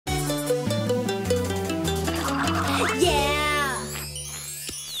Yeah!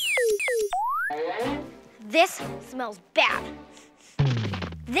 This smells bad.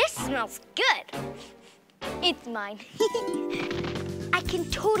 This smells good. It's mine. I can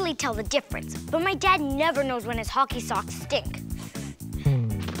totally tell the difference, but my dad never knows when his hockey socks stink.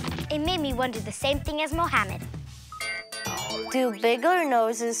 It made me wonder the same thing as Mohammed. Do bigger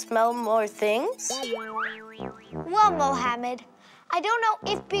noses smell more things? Well, Mohammed, I don't know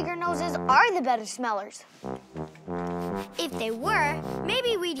if bigger noses are the better smellers. If they were,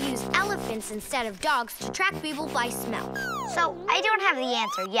 maybe we'd use elephants instead of dogs to track people by smell. So I don't have the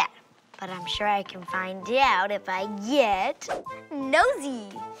answer yet, but I'm sure I can find out if I get nosy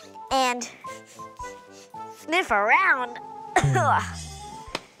and sniff around.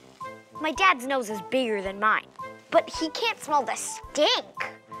 My dad's nose is bigger than mine, but he can't smell the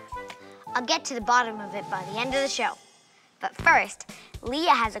stink. I'll get to the bottom of it by the end of the show. But first,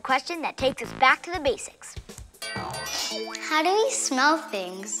 Leah has a question that takes us back to the basics. How do we smell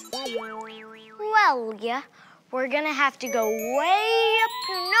things? Well, Leah, we're gonna have to go way up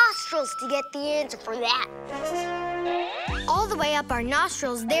your nostrils to get the answer for that. All the way up our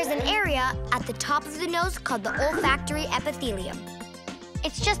nostrils, there's an area at the top of the nose called the olfactory epithelium.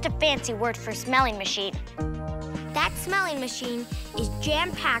 It's just a fancy word for smelling machine. That smelling machine is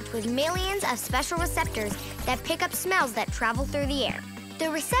jam-packed with millions of special receptors that pick up smells that travel through the air. The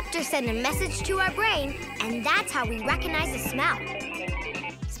receptors send a message to our brain, and that's how we recognize a smell.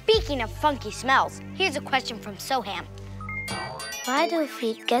 Speaking of funky smells, here's a question from Soham. Why do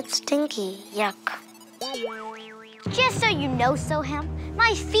feet get stinky? Yuck. Just so you know, Soham,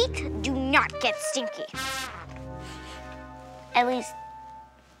 my feet do not get stinky. At least,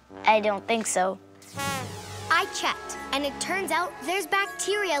 I don't think so. I checked, and it turns out there's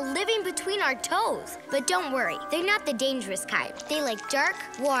bacteria living between our toes. But don't worry, they're not the dangerous kind. They like dark,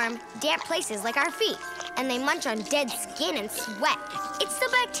 warm, damp places like our feet, and they munch on dead skin and sweat. It's the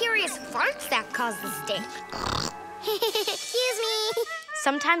bacteria's farts that cause the stink. Excuse me.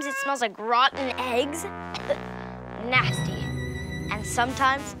 Sometimes it smells like rotten eggs. Nasty. And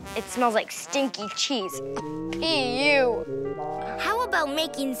sometimes it smells like stinky cheese. Ew. How about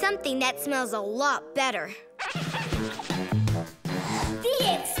making something that smells a lot better? The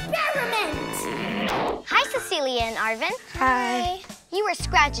experiment! Hi, Cecilia and Arvin. Hi. You are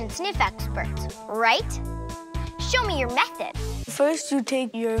scratch and sniff experts, right? Show me your method. First, you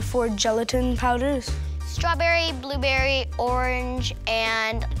take your 4 gelatin powders. Strawberry, blueberry, orange,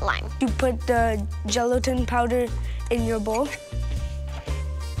 and lime. You put the gelatin powder in your bowl.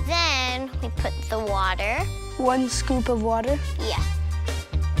 Then we put the water. 1 scoop of water. Yeah.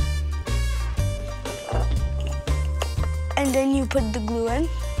 And then you put the glue in.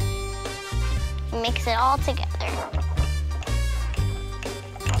 Mix it all together.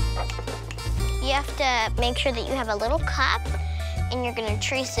 You have to make sure that you have a little cup, and you're gonna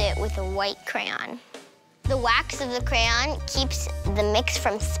trace it with a white crayon. The wax of the crayon keeps the mix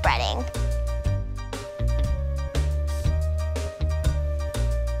from spreading.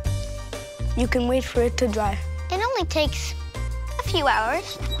 You can wait for it to dry. It only takes a few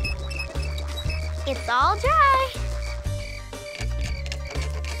hours. It's all dry.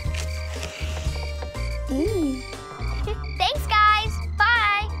 Thanks, guys.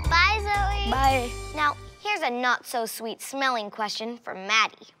 Bye. Bye, Zoe. Bye. Now, here's a not-so-sweet smelling question from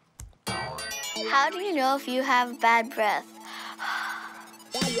Maddie. How do you know if you have bad breath?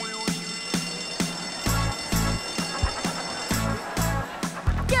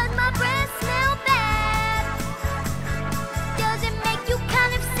 Does my breath smell bad? Does it make you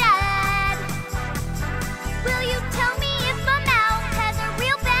kind of sad? Will you tell me if my mouth has a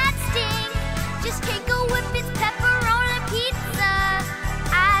real bad sting? Just take a whip, it's pepperoni pizza,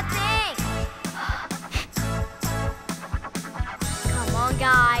 I think. Come on,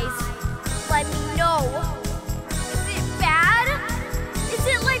 guys. Let me know. Is it bad? Is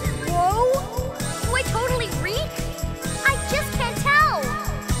it like, whoa? Do I totally reek? I just can't tell.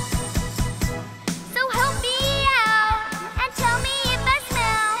 So help me out and tell me if I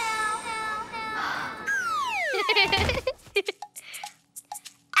smell.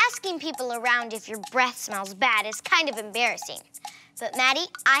 Asking people around if your breath smells bad is kind of embarrassing. But Maddie,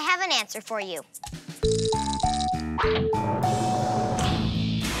 I have an answer for you.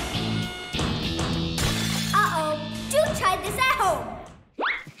 Uh-oh, do try this at home.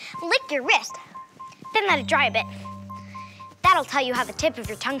 Lick your wrist, then let it dry a bit. That'll tell you how the tip of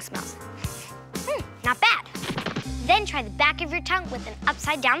your tongue smells. Not bad. Then try the back of your tongue with an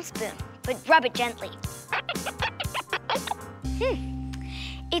upside-down spoon, but rub it gently.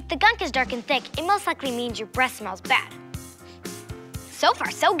 If the gunk is dark and thick, it most likely means your breath smells bad. So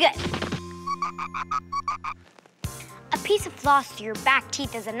far, so good. piece of floss through your back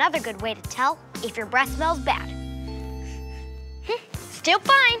teeth is another good way to tell if your breath smells bad. Still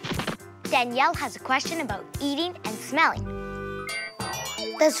fine. Danielle has a question about eating and smelling.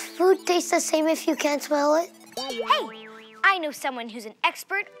 Does food taste the same if you can't smell it? Hey, I know someone who's an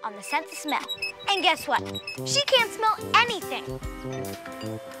expert on the sense of smell. And guess what? She can't smell anything.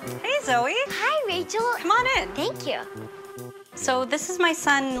 Hey, Zoe. Hi, Rachel. Come on in. Thank you. So this is my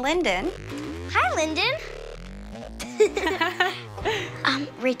son, Lyndon. Hi, Lyndon.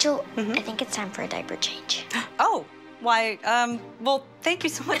 Rachel, I think it's time for a diaper change. Oh, why, well, thank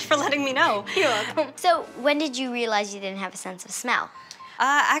you so much for letting me know. You're welcome. So, when did you realize you didn't have a sense of smell?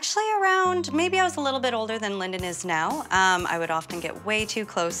 Actually around, maybe I was a little bit older than Lyndon is now. I would often get way too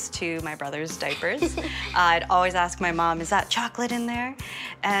close to my brother's diapers. I'd always ask my mom, is that chocolate in there?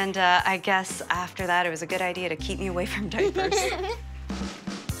 And I guess after that, it was a good idea to keep me away from diapers.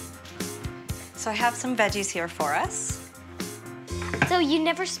 So I have some veggies here for us. So you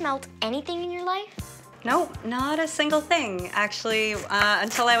never smelled anything in your life? Nope, not a single thing. Actually,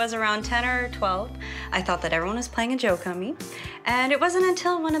 until I was around 10 or 12, I thought that everyone was playing a joke on me. And it wasn't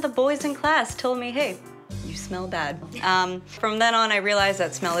until one of the boys in class told me, hey, you smell bad. From then on, I realized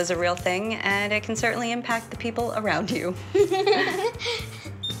that smell is a real thing, and it can certainly impact the people around you.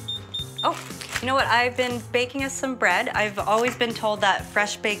 Oh, you know what? I've been baking us some bread. I've always been told that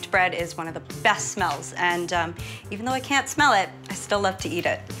fresh baked bread is one of the best smells. And even though I can't smell it, I still love to eat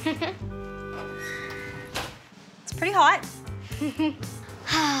it. It's pretty hot.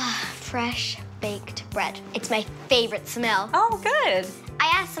 Fresh baked bread. It's my favorite smell. Oh, good.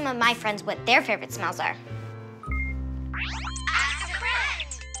 I asked some of my friends what their favorite smells are. Ask a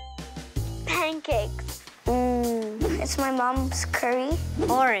friend. Pancakes. It's my mom's curry.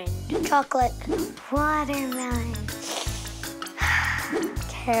 Orange. Chocolate. Watermelon.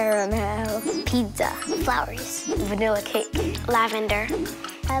 Caramel. Pizza. Flowers. Vanilla cake. Lavender.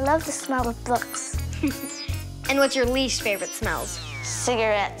 I love the smell of books. And what's your least favorite smells?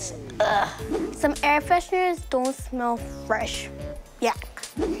 Cigarettes. Ugh. Some air fresheners don't smell fresh. Yuck.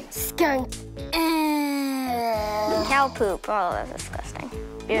 Skunk. Cow poop. Oh, that's disgusting.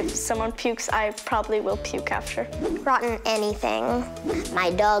 If someone pukes, I probably will puke after. Rotten anything.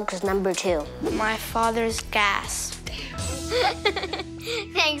 My dog's number 2. My father's gas.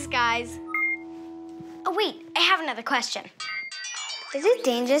 Thanks, guys. Oh, wait, I have another question. Is it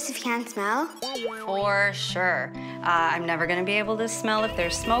dangerous if you can't smell? For sure. I'm never gonna be able to smell if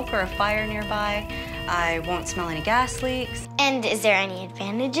there's smoke or a fire nearby. I won't smell any gas leaks. And is there any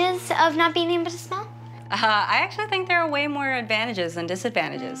advantages of not being able to smell? I actually think there are way more advantages than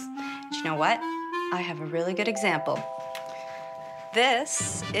disadvantages. And you know what? I have a really good example.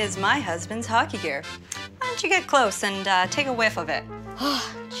 This is my husband's hockey gear. Why don't you get close and take a whiff of it?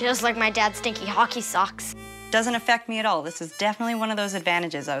 Just like my dad's stinky hockey socks. Doesn't affect me at all. This is definitely one of those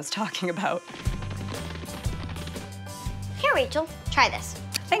advantages I was talking about. Here, Rachel, try this.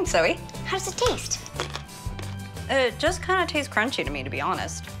 Thanks, Zoe. How does it taste? It just kind of tastes crunchy to me, to be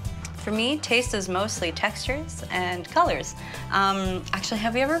honest. For me, taste is mostly textures and colors. Actually,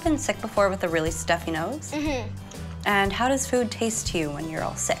 have you ever been sick before with a really stuffy nose? Mm-hmm. And how does food taste to you when you're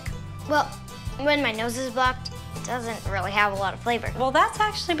all sick? Well, when my nose is blocked, it doesn't really have a lot of flavor. Well, that's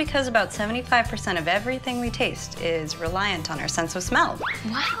actually because about 75% of everything we taste is reliant on our sense of smell.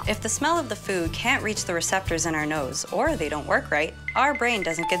 Wow. If the smell of the food can't reach the receptors in our nose, or they don't work right, our brain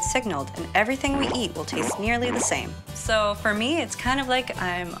doesn't get signaled, and everything we eat will taste nearly the same. So for me, it's kind of like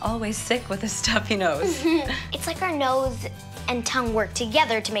I'm always sick with a stuffy nose. It's like our nose and tongue work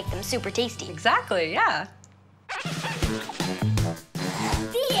together to make them super tasty. Exactly, yeah.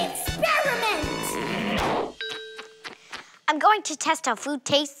 The experiment! I'm going to test how food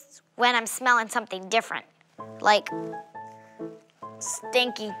tastes when I'm smelling something different. Like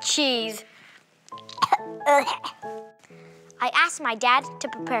stinky cheese. I asked my dad to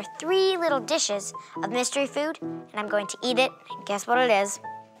prepare 3 little dishes of mystery food, and I'm going to eat it, and guess what it is?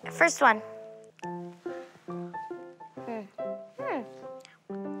 The first one.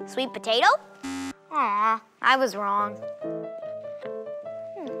 Sweet potato? Aw, I was wrong.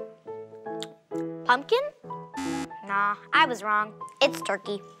 Pumpkin? Nah, I was wrong. It's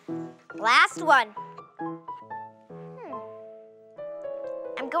turkey. Last one.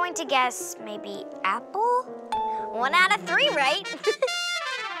 I'm going to guess maybe apple? 1 out of 3, right?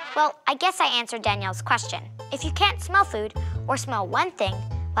 Well, I guess I answered Danielle's question. If you can't smell food or smell one thing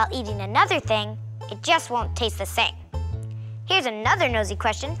while eating another thing, it just won't taste the same. Here's another nosy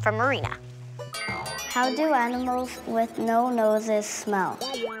question from Marina. How do animals with no noses smell?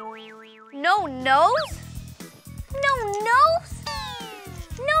 No nose? No nose?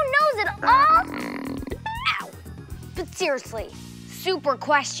 No nose at all? Ow. But Seriously, super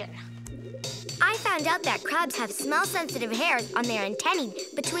question. I found out that crabs have smell-sensitive hairs on their antennae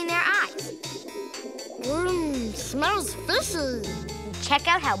between their eyes. Smells fishy. Check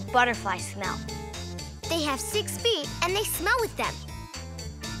out how butterflies smell. They have 6 feet and they smell with them.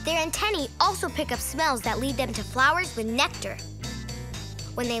 Their antennae also pick up smells that lead them to flowers with nectar.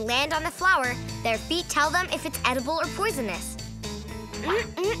 When they land on the flower, their feet tell them if it's edible or poisonous.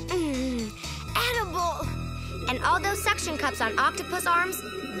 Edible! And all those suction cups on octopus arms,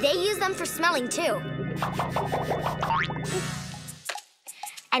 they use them for smelling too.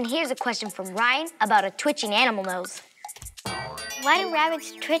 And here's a question from Ryan about a twitching animal nose. Why do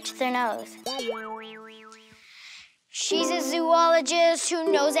rabbits twitch their nose? She's a zoologist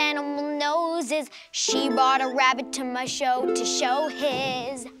who knows animal noses. She brought a rabbit to my show to show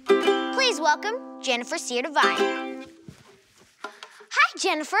his. Please welcome Jennifer Sear Devine. Hi,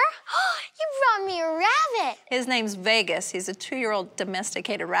 Jennifer. You brought me a rabbit. His name's Vegas. He's a 2-year-old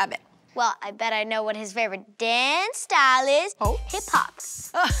domesticated rabbit. Well, I bet I know what his favorite dance style is. Oh. Hip-hop.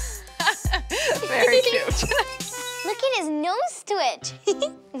 Very cute. Look at his nose twitch.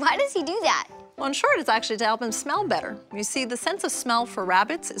 Why does he do that? Well, in short, it's actually to help him smell better. You see, the sense of smell for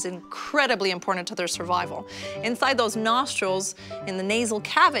rabbits is incredibly important to their survival. Inside those nostrils, in the nasal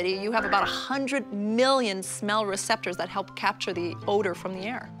cavity, you have about 100 million smell receptors that help capture the odor from the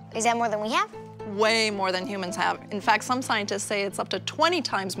air. Is that more than we have? Way more than humans have. In fact, some scientists say it's up to 20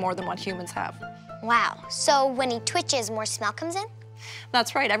 times more than what humans have. Wow. So when he twitches, more smell comes in?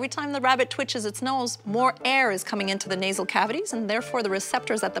 That's right. Every time the rabbit twitches its nose, more air is coming into the nasal cavities, and therefore the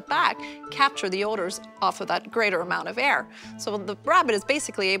receptors at the back capture the odors off of that greater amount of air. So the rabbit is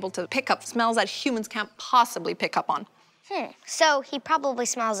basically able to pick up smells that humans can't possibly pick up on. So he probably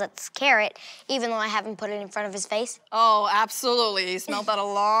smells its carrot, even though I haven't put it in front of his face? Oh, absolutely. He smelled that a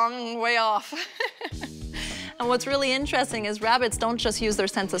long way off. And what's really interesting is rabbits don't just use their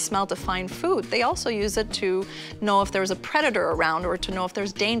sense of smell to find food. They also use it to know if there's a predator around or to know if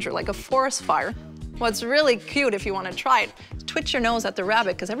there's danger, like a forest fire. What's really cute, if you want to try it, twitch your nose at the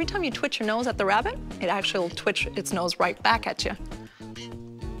rabbit, because every time you twitch your nose at the rabbit, it actually will twitch its nose right back at you.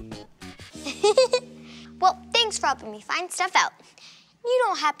 Well, thanks for helping me find stuff out. You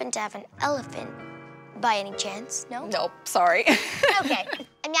don't happen to have an elephant by any chance, no? Nope, sorry. Okay,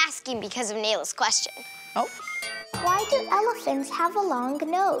 I'm asking because of Nayla's question. Oh. Why do elephants have a long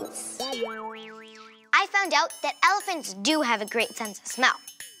nose? I found out that elephants do have a great sense of smell.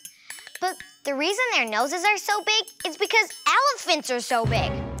 But the reason their noses are so big is because elephants are so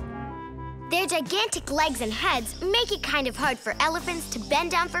big. Their gigantic legs and heads make it kind of hard for elephants to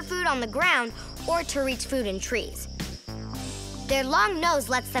bend down for food on the ground or to reach food in trees. Their long nose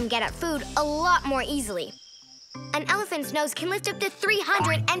lets them get at food a lot more easily. An elephant's nose can lift up to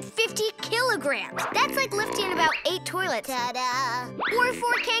 350 kilograms. That's like lifting about 8 toilets. Ta-da! Or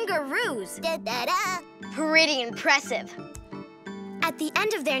 4 kangaroos. Da-da-da! Pretty impressive. At the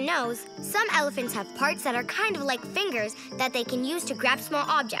end of their nose, some elephants have parts that are kind of like fingers that they can use to grab small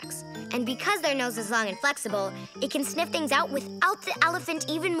objects. And because their nose is long and flexible, it can sniff things out without the elephant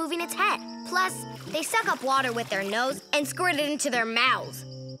even moving its head. Plus, they suck up water with their nose and squirt it into their mouths.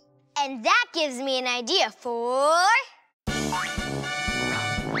 And that gives me an idea for... My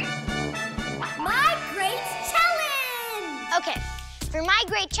Great Challenge! Okay, for My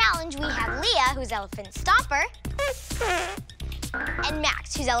Great Challenge, we have Leah, who's Elephant Stomper, and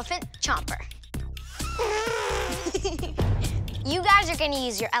Max, who's Elephant Chomper. You guys are gonna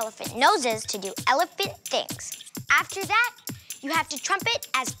use your elephant noses to do elephant things. After that, you have to trumpet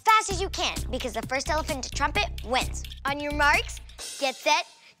as fast as you can, because the first elephant to trumpet wins. On your marks, get set,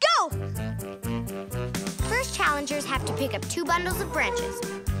 go! First challengers have to pick up 2 bundles of branches.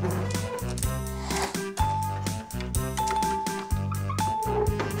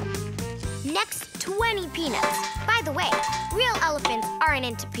 Next, 20 peanuts. By the way, real elephants aren't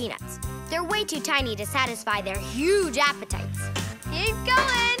into peanuts. They're way too tiny to satisfy their huge appetites. Keep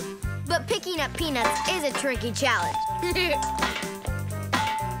going! But picking up peanuts is a tricky challenge.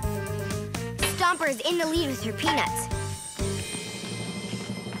 Stomper is in the lead with her peanuts.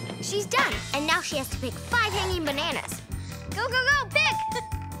 She's done, and now she has to pick 5 hanging bananas. Go, go, go,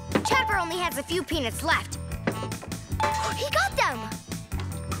 pick! Chopper only has a few peanuts left. He got them!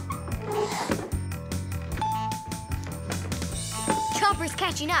 Chomper's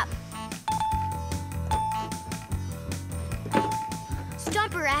catching up.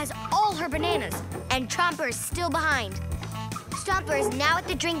 Stomper has all her bananas, and Chomper is still behind. Stomper is now at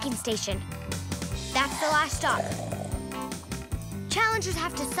the drinking station. That's the last stop. Challengers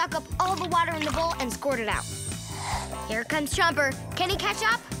have to suck up all the water in the bowl and squirt it out. Here comes Chomper. Can he catch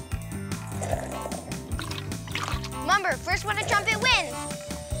up? Remember, first one to trumpet wins.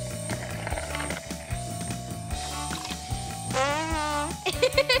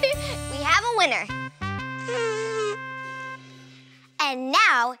 We have a winner. And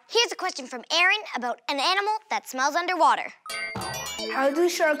now, here's a question from Aaron about an animal that smells underwater. How do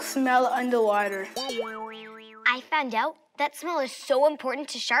sharks smell underwater? I found out that smell is so important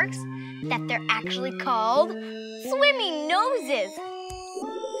to sharks that they're actually called swimming noses.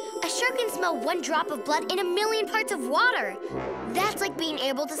 A shark can smell one drop of blood in 1,000,000 parts of water. That's like being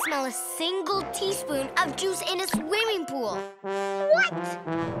able to smell a single teaspoon of juice in a swimming pool. What?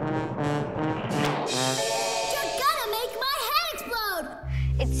 You're gonna make my head explode!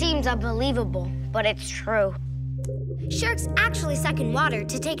 It seems unbelievable, but it's true. Sharks actually suck in water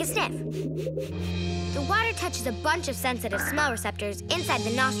to take a sniff. The water touches a bunch of sensitive smell receptors inside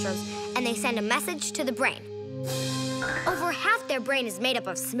the nostrils, and they send a message to the brain. Over half their brain is made up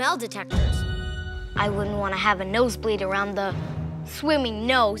of smell detectors. I wouldn't want to have a nosebleed around the swimming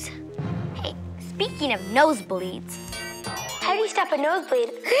nose. Hey, speaking of nosebleeds, how do you stop a nosebleed?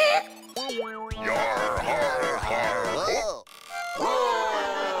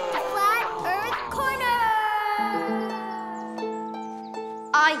 Flat Earth Corner!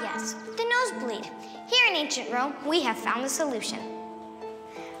 Ah, yes, the nosebleed. Here in ancient Rome, we have found the solution.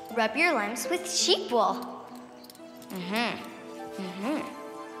 Rub your limbs with sheep wool.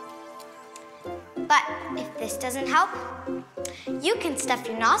 But if this doesn't help, you can stuff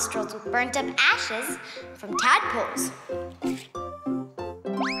your nostrils with burnt up ashes from tadpoles.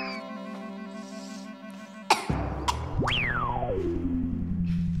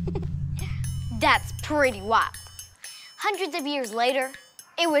 That's pretty wild. Hundreds of years later,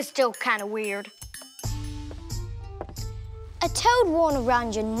 it was still kind of weird. A toad worn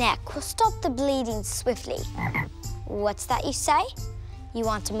around your neck will stop the bleeding swiftly. What's that you say? You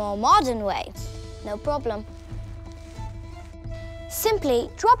want a more modern way? No problem. Simply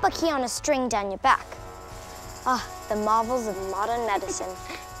drop a key on a string down your back. Ah, the marvels of modern medicine.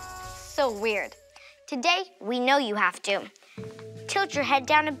 So weird. Today, we know you have to. Tilt your head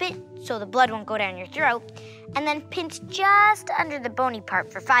down a bit so the blood won't go down your throat, and then pinch just under the bony part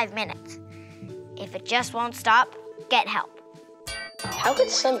for 5 minutes. If it just won't stop, get help. How could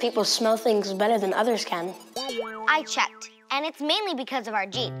some people smell things better than others can? I checked, and it's mainly because of our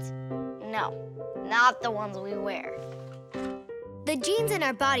genes. No, not the ones we wear. The genes in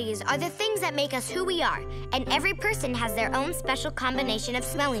our bodies are the things that make us who we are, and every person has their own special combination of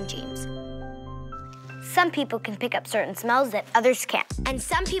smelling genes. Some people can pick up certain smells that others can't. And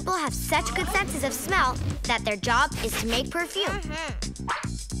some people have such good senses of smell that their job is to make perfume.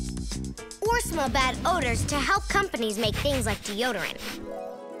 Or smell bad odors to help companies make things like deodorant.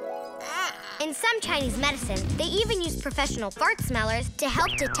 In some Chinese medicine, they even use professional fart smellers to help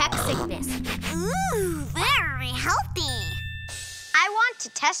detect sickness. Ooh, very healthy. I want to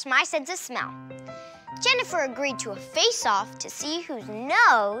test my sense of smell. Jennifer agreed to a face-off to see whose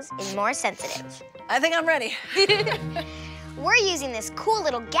nose is more sensitive. I think I'm ready. We're using this cool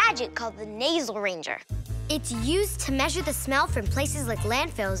little gadget called the Nasal Ranger. It's used to measure the smell from places like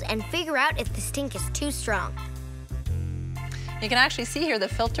landfills and figure out if the stink is too strong. You can actually see here the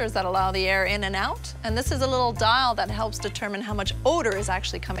filters that allow the air in and out. And this is a little dial that helps determine how much odor is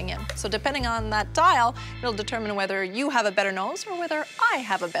actually coming in. So depending on that dial, it'll determine whether you have a better nose or whether I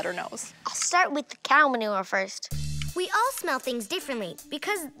have a better nose. I'll start with the cow manure first. We all smell things differently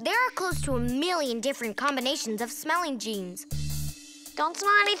because there are close to 1,000,000 different combinations of smelling genes. Don't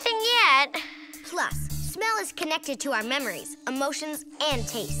smell anything yet. Plus, smell is connected to our memories, emotions, and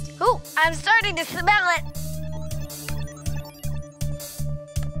taste. Ooh, I'm starting to smell it.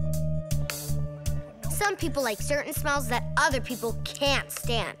 Some people like certain smells that other people can't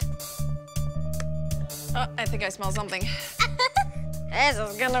stand. Oh, I think I smell something. This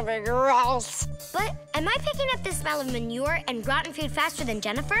is gonna be gross. But am I picking up the smell of manure and rotten food faster than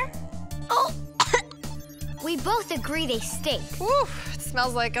Jennifer? Oh! We both agree they stink. Woo, it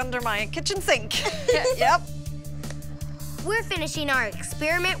smells like under my kitchen sink. Yep. We're finishing our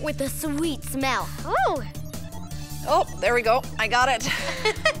experiment with the sweet smell. Ooh! Oh, there we go. I got it.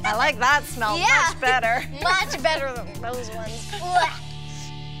 I like that smell much better. Much better than those ones.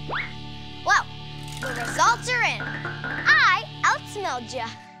 Well, the results are in. I outsmelled you.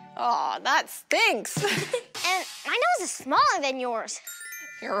 Oh, that stinks. And my nose is smaller than yours.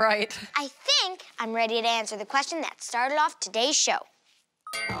 You're right. I think I'm ready to answer the question that started off today's show.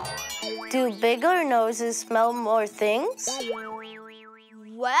 Do bigger noses smell more things?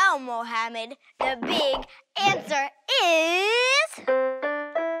 Well, Mohammed, the big answer is...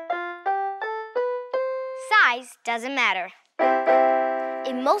 size doesn't matter.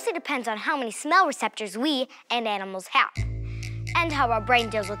 It mostly depends on how many smell receptors we and animals have, and how our brain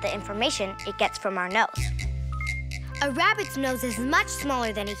deals with the information it gets from our nose. A rabbit's nose is much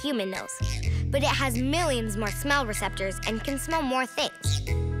smaller than a human nose, but it has millions more smell receptors and can smell more things.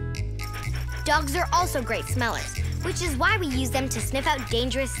 Dogs are also great smellers, which is why we use them to sniff out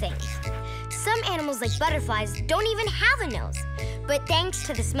dangerous things. Some animals, like butterflies, don't even have a nose, but thanks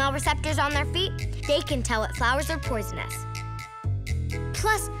to the smell receptors on their feet, they can tell what flowers are poisonous.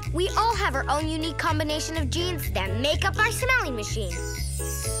 Plus, we all have our own unique combination of genes that make up our smelling machine.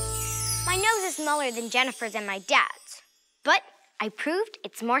 My nose is smaller than Jennifer's and my dad's, but I proved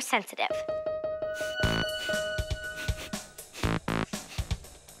it's more sensitive.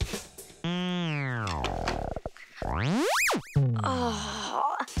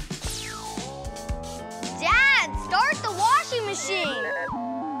 Oh. Dad, start the washing machine!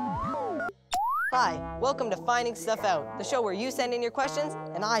 Hi, welcome to Finding Stuff Out, the show where you send in your questions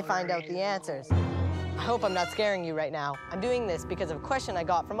and I find out the answers. I hope I'm not scaring you right now. I'm doing this because of a question I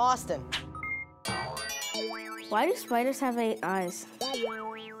got from Austin. Why do spiders have 8 eyes?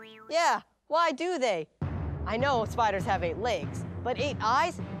 Yeah, why do they? I know spiders have 8 legs, but 8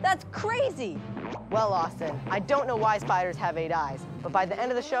 eyes? That's crazy! Well, Austin, I don't know why spiders have 8 eyes, but by the end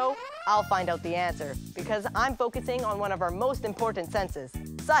of the show, I'll find out the answer because I'm focusing on one of our most important senses,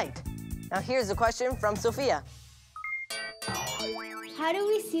 sight. Now here's a question from Sophia. How do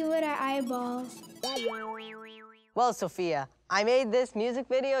we see with our eyeballs? Well, Sophia, I made this music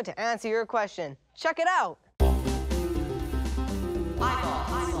video to answer your question. Check it out.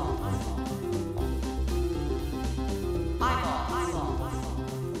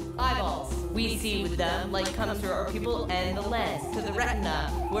 Eyeballs. We see with them, light comes through our pupil and the lens to the retina,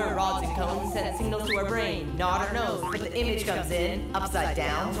 where rods and cones send signals to our brain, not our nose. But the image comes in upside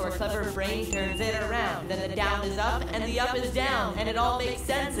down, so our clever brain turns it around. Then the down is up and the up is down, and it all makes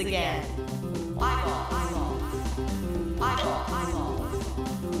sense again. Eyeballs. Eyeballs. Eyeballs.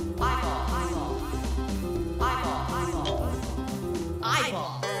 Eyeballs. Eyeballs.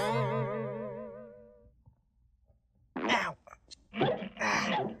 Eyeballs. Ow.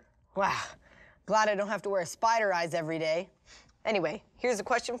 Wow, glad I don't have to wear spider eyes every day. Anyway, here's a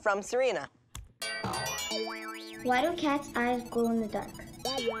question from Serena. Why do cats' eyes glow in the dark?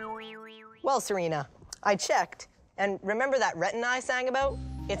 Well, Serena, I checked, and remember that retina I sang about?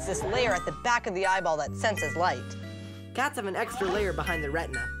 It's this layer at the back of the eyeball that senses light. Cats have an extra layer behind the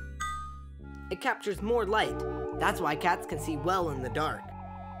retina. It captures more light. That's why cats can see well in the dark.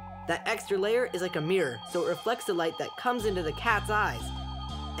 That extra layer is like a mirror, so it reflects the light that comes into the cat's eyes.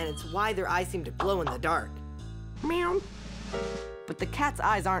 And it's why their eyes seem to glow in the dark. Meow. But the cat's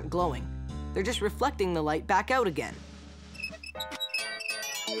eyes aren't glowing. They're just reflecting the light back out again.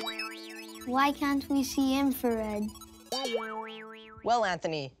 Why can't we see infrared? Well,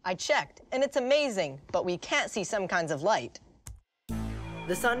 Anthony, I checked, and it's amazing, but we can't see some kinds of light.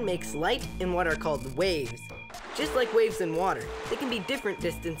 The sun makes light in what are called waves. Just like waves in water, they can be different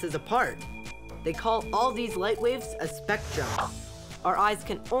distances apart. They call all these light waves a spectrum. Our eyes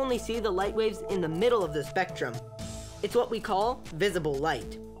can only see the light waves in the middle of the spectrum. It's what we call visible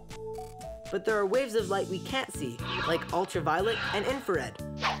light. But there are waves of light we can't see, like ultraviolet and infrared.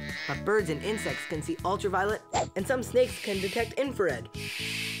 But birds and insects can see ultraviolet, and some snakes can detect infrared.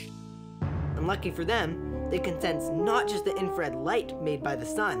 And lucky for them, they can sense not just the infrared light made by the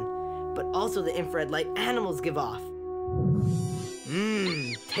sun, but also the infrared light animals give off.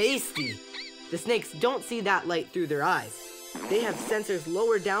 Mmm, tasty. The snakes don't see that light through their eyes. They have sensors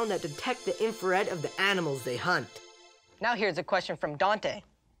lower down that detect the infrared of the animals they hunt. Now here's a question from Dante.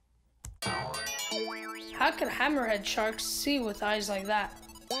 How can hammerhead sharks see with eyes like that?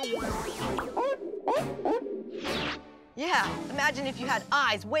 Yeah, imagine if you had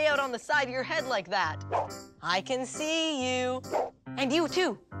eyes way out on the side of your head like that. I can see you. And you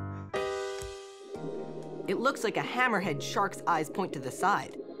too. It looks like a hammerhead shark's eyes point to the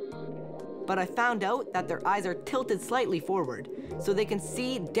side. But I found out that their eyes are tilted slightly forward, so they can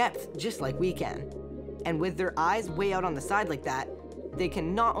see depth just like we can. And with their eyes way out on the side like that, they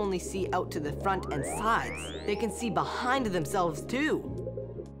can not only see out to the front and sides, they can see behind themselves too.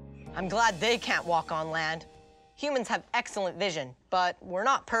 I'm glad they can't walk on land. Humans have excellent vision, but we're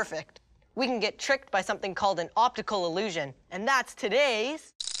not perfect. We can get tricked by something called an optical illusion, and that's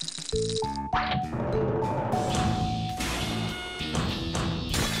today's...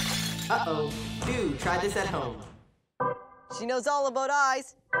 Uh-oh, do try this at home. She knows all about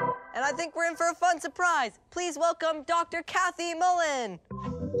eyes, and I think we're in for a fun surprise. Please welcome Dr. Kathy Mullen.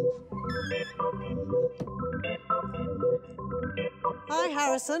 Hi,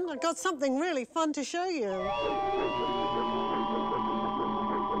 Harrison. I've got something really fun to show you.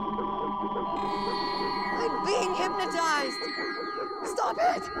 I'm being hypnotized! Stop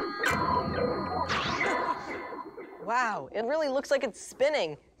it! Wow, it really looks like it's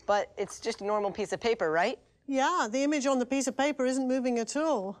spinning, but it's just a normal piece of paper, right? Yeah, the image on the piece of paper isn't moving at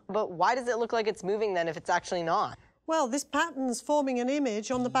all. But why does it look like it's moving then if it's actually not? Well, this pattern's forming an image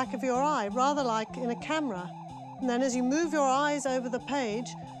on the back of your eye, rather like in a camera. And then as you move your eyes over the page,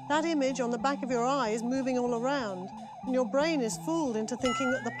 that image on the back of your eye is moving all around. And your brain is fooled into thinking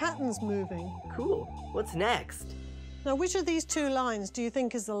that the pattern's moving. Cool. What's next? Now, which of these two lines do you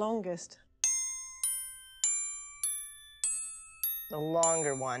think is the longest? The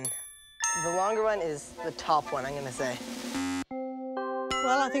longer one. The longer one is the top one, I'm gonna say.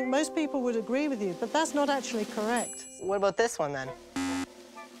 Well, I think most people would agree with you, but that's not actually correct. What about this one then?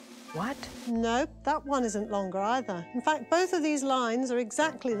 What? No, that one isn't longer either. In fact, both of these lines are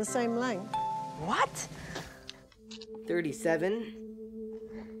exactly the same length. What? 37.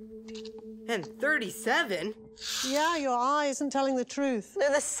 And 37? Yeah, your eye isn't telling the truth.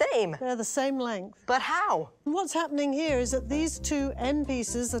 They're the same. They're the same length. But how? And what's happening here is that these two end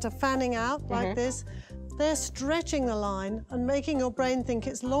pieces that are fanning out like this, they're stretching the line and making your brain think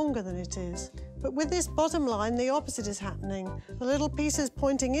it's longer than it is. But with this bottom line, the opposite is happening. The little pieces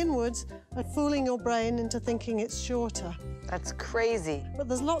pointing inwards are fooling your brain into thinking it's shorter. That's crazy. But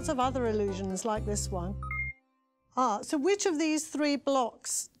there's lots of other illusions like this one. So which of these three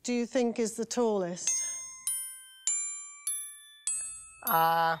blocks do you think is the tallest?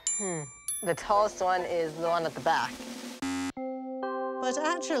 The tallest one is the one at the back. But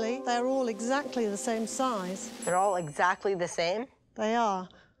actually, they're all exactly the same size. They're all exactly the same? They are.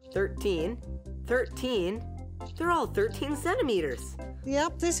 13. 13. They're all 13 centimeters.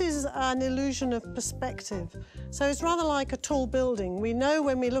 Yep, this is an illusion of perspective. So it's rather like a tall building. We know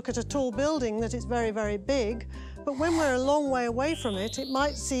when we look at a tall building that it's very, very big, but when we're a long way away from it, it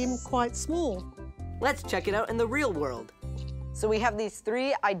might seem quite small. Let's check it out in the real world. So we have these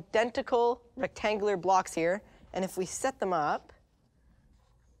three identical rectangular blocks here, and if we set them up,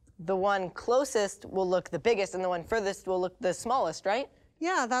 the one closest will look the biggest and the one furthest will look the smallest, right?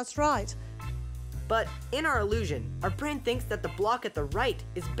 Yeah, that's right. But in our illusion, our brain thinks that the block at the right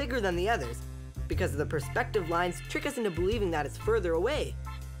is bigger than the others because the perspective lines trick us into believing that it's further away.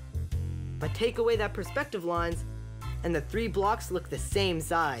 But take away that perspective lines, and the three blocks look the same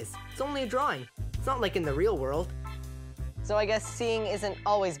size. It's only a drawing. It's not like in the real world. So I guess seeing isn't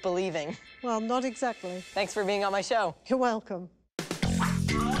always believing. Well, not exactly. Thanks for being on my show. You're welcome.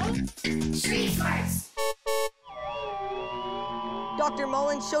 Dr.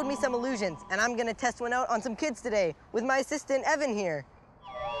 Mullen showed me some illusions, and I'm gonna test one out on some kids today with my assistant, Evan, here.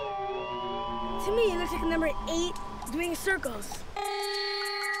 To me, it looks like number 8 doing circles.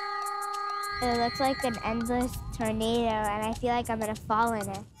 It looks like an endless tornado, and I feel like I'm gonna fall in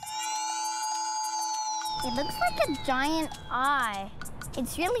it. It looks like a giant eye.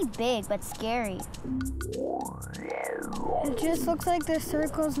 It's really big, but scary. It just looks like the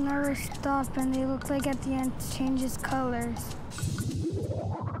circles never stop, and they look like at the end it changes colors.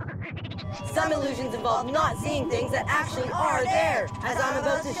 Some illusions involve not seeing things that actually are there, as I'm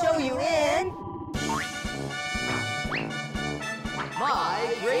about to show you in...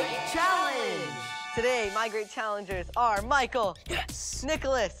 My Great Challenge! Today, my great challengers are Michael, yes,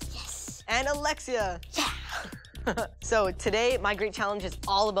 Nicholas, yes, and Alexia. Yeah. So today, my great challenge is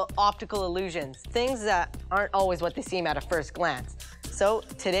all about optical illusions, things that aren't always what they seem at a first glance. So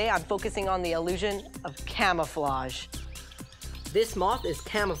today, I'm focusing on the illusion of camouflage. This moth is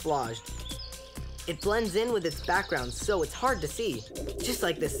camouflaged. It blends in with its background, so it's hard to see, just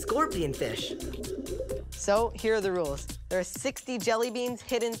like this scorpion fish. So here are the rules. There are 60 jelly beans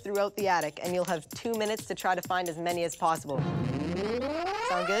hidden throughout the attic, and you'll have 2 minutes to try to find as many as possible.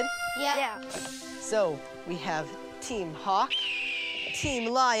 Sound good? Yeah. So we have Team Hawk,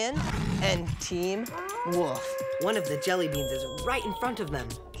 Team Lion, and Team Wolf. One of the jelly beans is right in front of them.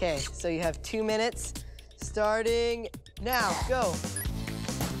 Okay, so you have 2 minutes, starting now. Go.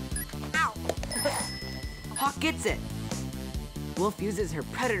 Ow! Hawk gets it. Wolf uses her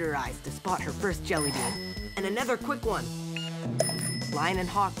predator eyes to spot her first jelly bean. And another quick one. Lion and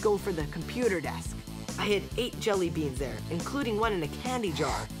Hawk go for the computer desk. I hid 8 jelly beans there, including one in a candy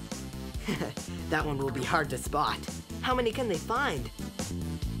jar. That one will be hard to spot. How many can they find?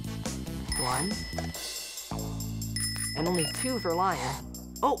 1. And only 2 for Lion.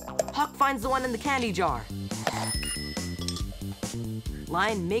 Oh, Hawk finds the one in the candy jar.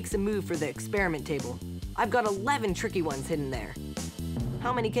 Lion makes a move for the experiment table. I've got 11 tricky ones hidden there.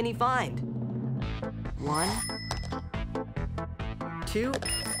 How many can he find? 1, 2.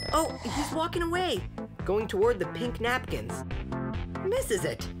 Oh, he's walking away, going toward the pink napkins. Misses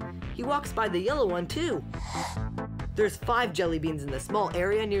it. He walks by the yellow one too. There's 5 jelly beans in the small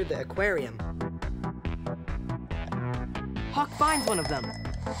area near the aquarium. Hawk finds one of them.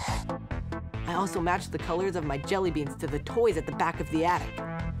 I also matched the colors of my jelly beans to the toys at the back of the attic.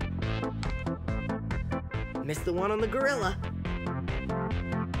 Missed the one on the gorilla.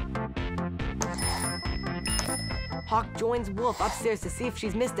 Hawk joins Wolf upstairs to see if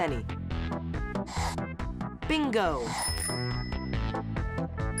she's missed any. Bingo!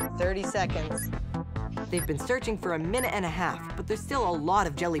 30 seconds. They've been searching for 1.5 minutes, but there's still a lot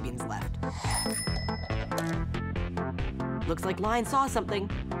of jelly beans left. Looks like Lion saw something.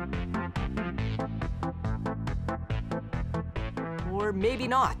 Or maybe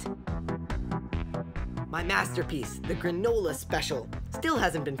not. My masterpiece, the granola special, still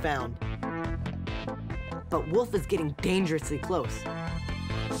hasn't been found. But Wolf is getting dangerously close.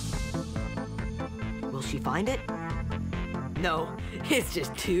 Will she find it? No, it's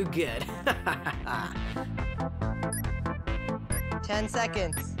just too good. 10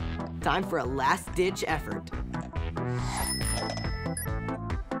 seconds. Time for a last-ditch effort.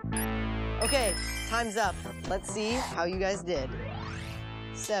 Okay, time's up. Let's see how you guys did.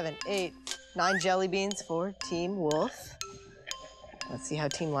 7, 8, 9 jelly beans for Team Wolf. Let's see how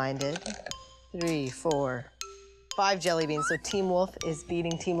Team Lion did. 3, 4, 5 jelly beans. So Team Wolf is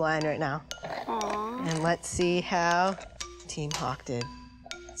beating Team Lion right now. Aww. And let's see how Team Hawk did.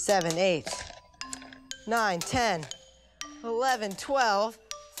 7, 8, 9, 10, 11, 12,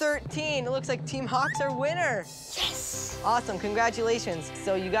 13. It looks like Team Hawk's our winner. Yes! Awesome, congratulations.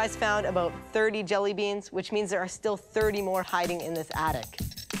 So you guys found about 30 jelly beans, which means there are still 30 more hiding in this attic.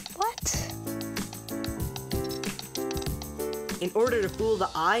 What? In order to fool the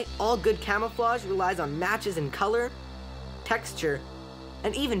eye, all good camouflage relies on matches in color, texture,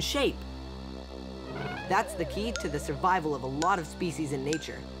 and even shape. That's the key to the survival of a lot of species in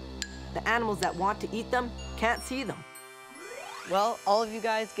nature. The animals that want to eat them can't see them. Well, all of you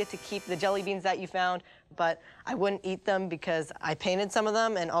guys get to keep the jelly beans that you found, but I wouldn't eat them because I painted some of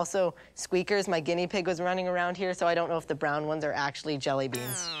them, and also Squeakers, my guinea pig, was running around here, so I don't know if the brown ones are actually jelly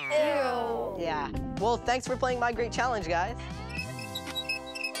beans. Ew. Yeah. Well, thanks for playing my great challenge, guys.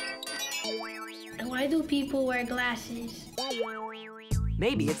 And why do people wear glasses?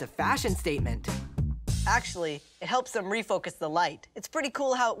 Maybe it's a fashion statement. Actually, it helps them refocus the light. It's pretty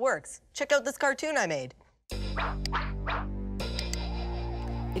cool how it works. Check out this cartoon I made.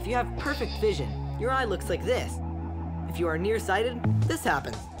 If you have perfect vision, your eye looks like this. If you are nearsighted, this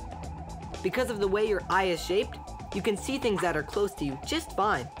happens. Because of the way your eye is shaped, you can see things that are close to you just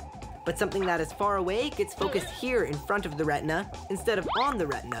fine. But something that is far away gets focused here in front of the retina instead of on the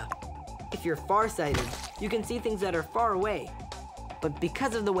retina. If you're farsighted, you can see things that are far away. But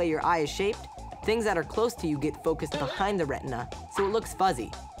because of the way your eye is shaped, things that are close to you get focused behind the retina, so it looks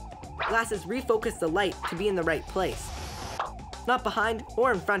fuzzy. Glasses refocus the light to be in the right place, not behind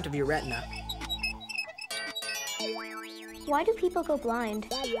or in front of your retina. Why do people go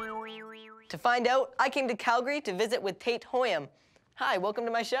blind? To find out, I came to Calgary to visit with Tate Hoyam. Hi, welcome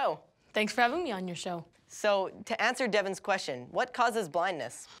to my show. Thanks for having me on your show. So, to answer Devin's question, what causes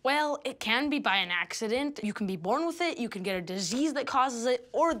blindness? Well, it can be by an accident. You can be born with it, you can get a disease that causes it,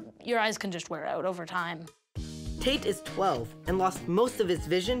 or your eyes can just wear out over time. Tate is 12 and lost most of his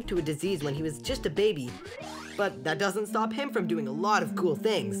vision to a disease when he was just a baby. But that doesn't stop him from doing a lot of cool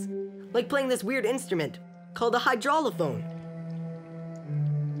things, like playing this weird instrument called a hydraulophone.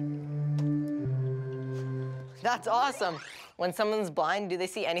 That's awesome. When someone's blind, do they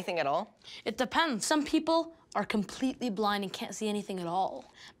see anything at all? It depends. Some people are completely blind and can't see anything at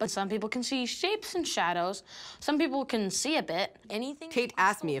all. But some people can see shapes and shadows. Some people can see a bit. Anything. Tate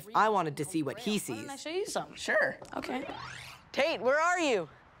asked me if I wanted to see what he sees. Why don't I show you some? Sure. Okay. Tate, where are you?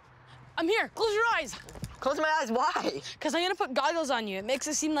 I'm here. Close your eyes. Close my eyes, why? Because I'm gonna put goggles on you. It makes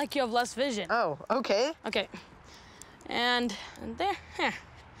it seem like you have less vision. Oh, okay. Okay. And there. Here.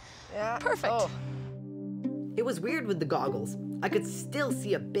 Yeah. Perfect. Oh. It was weird with the goggles. I could still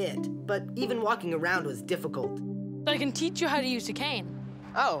see a bit, but even walking around was difficult. But I can teach you how to use a cane.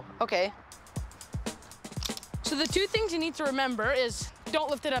 Oh, okay. So the two things you need to remember is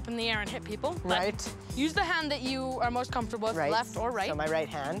don't lift it up in the air and hit people. Right. Use the hand that you are most comfortable with, Right. left or right. So my right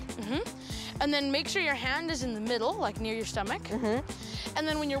hand. And then make sure your hand is in the middle, like near your stomach. And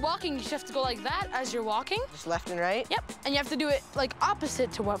then when you're walking, you just have to go like that as you're walking. Just left and right? Yep. And you have to do it like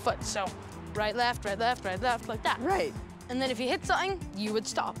opposite to what foot. So right, left, right, left, right, left, like that. Right. And then if you hit something, you would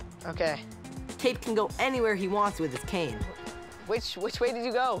stop. Okay. Tate can go anywhere he wants with his cane. Which way did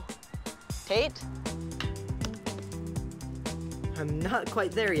you go? Tate? I'm not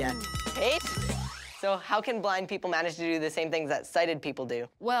quite there yet. Tate? So how can blind people manage to do the same things that sighted people do?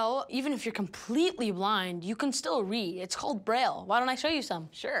 Well, even if you're completely blind, you can still read. It's called Braille. Why don't I show you some?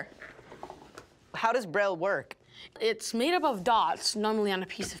 Sure. How does Braille work? It's made up of dots, normally on a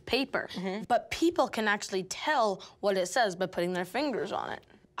piece of paper. But people can actually tell what it says by putting their fingers on it.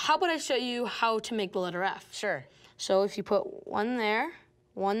 How about I show you how to make the letter F? Sure. So if you put one there,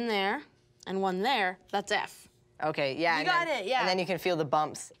 and one there, that's F. Okay, yeah. You got it, yeah. And then you can feel the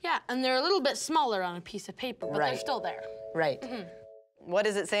bumps. Yeah, and they're a little bit smaller on a piece of paper, but they're still there. Right. What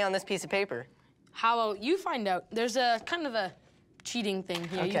does it say on this piece of paper? How about you find out? There's a kind of a cheating thing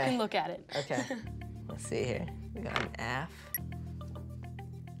here. You can look at it. Okay. Let's see here. We got an F.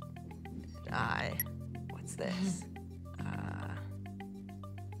 An I. What's this?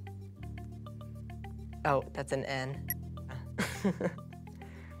 Oh, that's an N.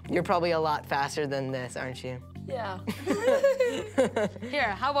 You're probably a lot faster than this, aren't you? Yeah.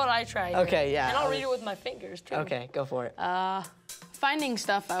 Here, how about I try? Okay, yeah. And I'll read it with my fingers, too. Okay, go for it. Finding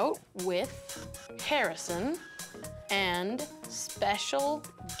stuff out with Harrison and special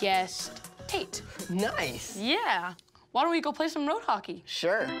guest Tate. Nice. Yeah. Why don't we go play some road hockey?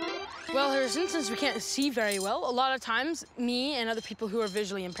 Sure. Well, Harrison, since we can't see very well, a lot of times me and other people who are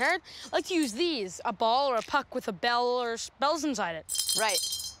visually impaired like to use these, a ball or a puck with a bell or bells inside it. Right.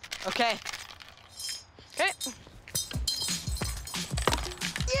 Okay. Okay.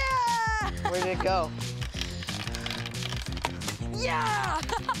 Yeah! Where did it go? Yeah!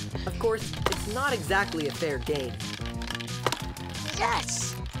 Of course, it's not exactly a fair game.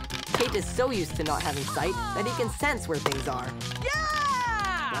 Yes! Tate is so used to not having sight that he can sense where things are.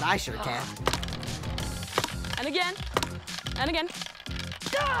 Yeah! But I sure can. And again. And again.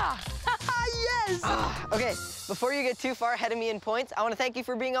 Yeah! Yes! Okay, before you get too far ahead of me in points, I want to thank you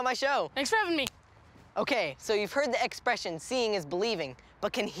for being on my show. Thanks for having me. Okay, so you've heard the expression, seeing is believing,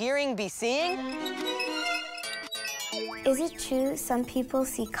 but can hearing be seeing? Is it true some people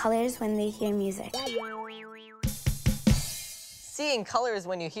see colors when they hear music? Seeing colors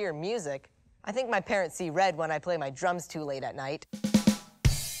when you hear music? I think my parents see red when I play my drums too late at night.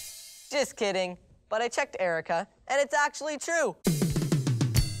 Just kidding, but I checked Erica, and it's actually true.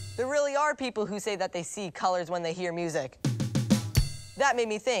 There really are people who say that they see colors when they hear music. That made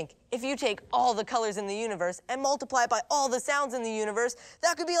me think, if you take all the colors in the universe and multiply it by all the sounds in the universe,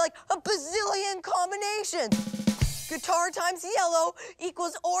 that could be like a bazillion combinations. Guitar times yellow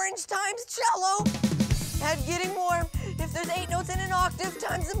equals orange times cello. Head getting warm if there's 8 notes in an octave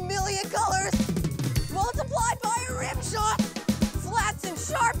times a million colors. Multiplied by a rim shot. Flats and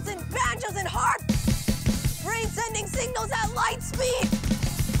sharps and banjos and harps. Brain sending signals at light speed.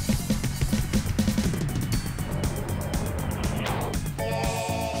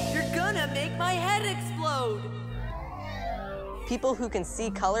 You're gonna make my head explode. People who can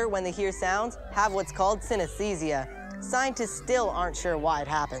see color when they hear sounds have what's called synesthesia. Scientists still aren't sure why it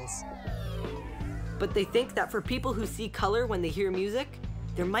happens. But they think that for people who see color when they hear music,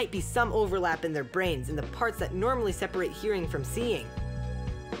 there might be some overlap in their brains in the parts that normally separate hearing from seeing.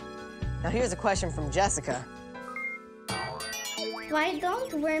 Now here's a question from Jessica. Why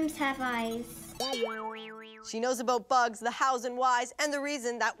don't worms have eyes? She knows about bugs, the hows and whys, and the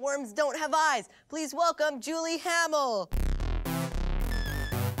reason that worms don't have eyes. Please welcome Julie Hamill.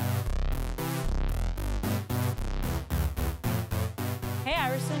 Hey,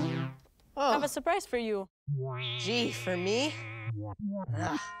 Iverson. I have a surprise for you. Gee, for me?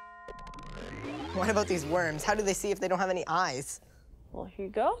 Ugh. What about these worms? How do they see if they don't have any eyes? Well, here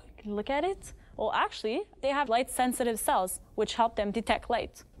you go. You can look at it. Well, actually, they have light-sensitive cells, which help them detect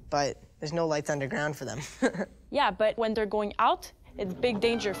light. But there's no lights underground for them. Yeah, but when they're going out, it's big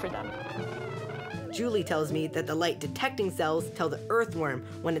danger for them. Julie tells me that the light-detecting cells tell the earthworm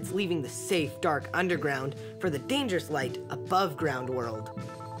when it's leaving the safe, dark underground for the dangerous light above-ground world.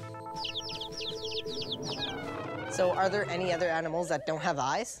 So are there any other animals that don't have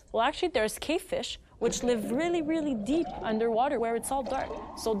eyes? Well, actually, there's cavefish, which live really, really deep underwater where it's all dark.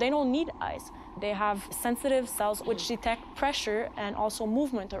 So they don't need eyes. They have sensitive cells which detect pressure and also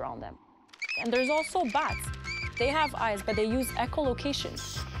movement around them. And there's also bats. They have eyes, but they use echolocation.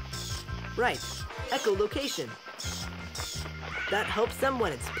 Right, echolocation. That helps them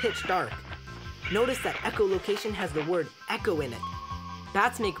when it's pitch dark. Notice that echolocation has the word echo in it.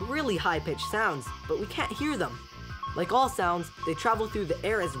 Bats make really high-pitched sounds, but we can't hear them. Like all sounds, they travel through the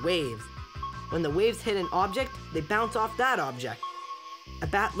air as waves. When the waves hit an object, they bounce off that object. A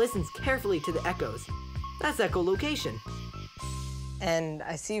bat listens carefully to the echoes. That's echolocation. And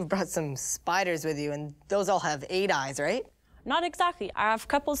I see you've brought some spiders with you, and those all have 8 eyes, right? Not exactly. I have a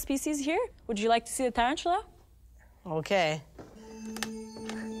couple species here. Would you like to see the tarantula? Okay.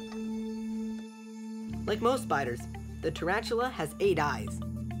 Like most spiders, the tarantula has 8 eyes.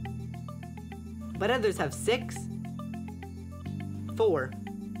 But others have 6, 4,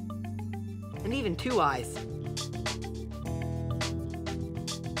 and even 2 eyes.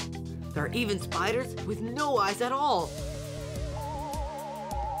 There are even spiders with no eyes at all.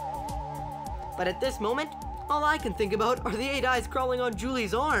 But at this moment, all I can think about are the 8 eyes crawling on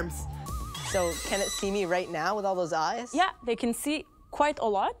Julie's arms. So can it see me right now with all those eyes? Yeah, they can see quite a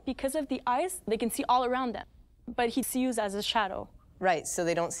lot. Because of the eyes, they can see all around them. But he sees as a shadow. Right, so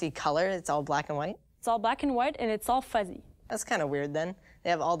they don't see color, it's all black and white? It's all black and white, and it's all fuzzy. That's kind of weird then. They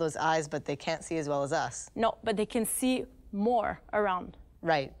have all those eyes, but they can't see as well as us. No, but they can see more around.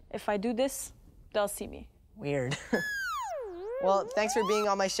 Right. If I do this, they'll see me. Weird. Well, thanks for being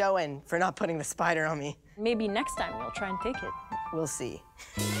on my show and for not putting the spider on me. Maybe next time you'll try and take it. We'll see.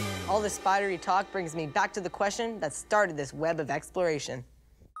 All this spidery talk brings me back to the question that started this web of exploration.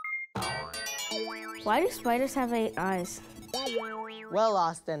 Why do spiders have 8 eyes? Well,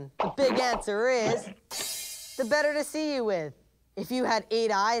 Austin, the big answer is the better to see you with. If you had 8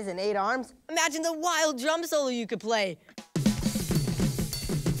 eyes and 8 arms, imagine the wild drum solo you could play.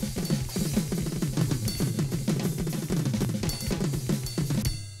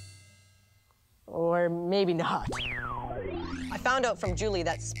 Or maybe not. I found out from Julie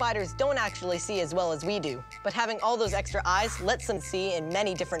that spiders don't actually see as well as we do, but having all those extra eyes lets them see in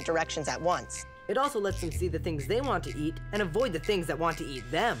many different directions at once. It also lets them see the things they want to eat and avoid the things that want to eat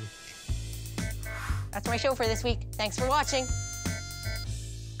them. That's my show for this week. Thanks for watching.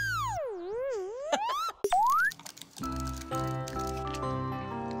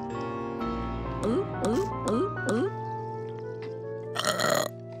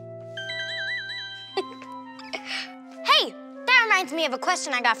 Hey, that reminds me of a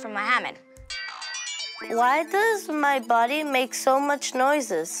question I got from Mohammed. Why does my body make so much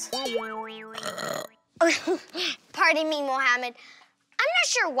noises? Pardon me, Mohammed. I'm not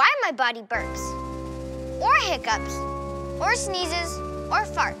sure why my body burps, or hiccups, or sneezes, or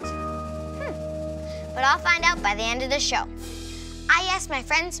farts. But I'll find out by the end of the show. I asked my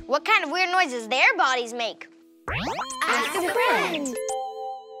friends what kind of weird noises their bodies make. Ask a friend.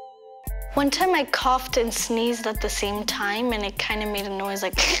 One time I coughed and sneezed at the same time, and it kind of made a noise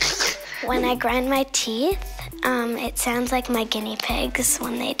like... When I grind my teeth, it sounds like my guinea pigs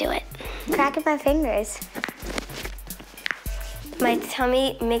when they do it. Cracking my fingers. My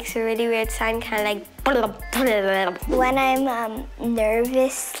tummy makes a really weird sound, kind of like... When I'm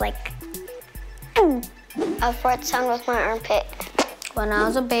nervous, like... A fart sound with my armpit. When I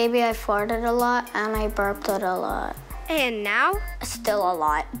was a baby, I farted a lot and I burped it a lot. And now? Still a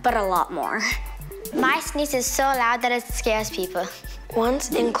lot, but a lot more. My sneeze is so loud that it scares people.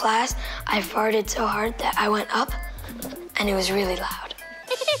 Once in class, I farted so hard that I went up, and it was really loud.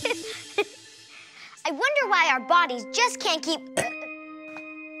 I wonder why our bodies just can't keep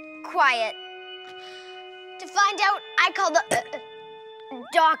quiet. To find out, I call the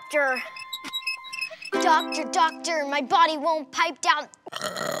doctor. Doctor, my body won't pipe down.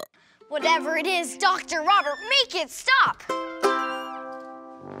 Whatever it is, Dr. Robert, make it stop.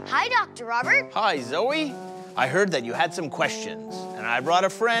 Hi, Dr. Robert. Hi, Zoe. I heard that you had some questions, and I brought a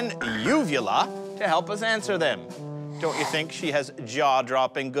friend, Uvula, to help us answer them. Don't you think she has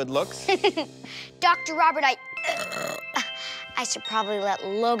jaw-dropping good looks? Dr. Robert, I should probably let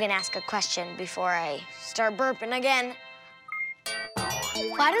Logan ask a question before I start burping again.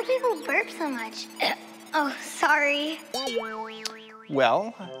 Why do people burp so much? Oh, sorry.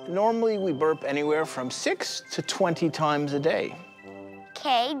 Well, normally we burp anywhere from 6 to 20 times a day.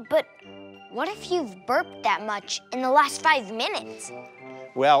 Okay, but what if you've burped that much in the last 5 minutes?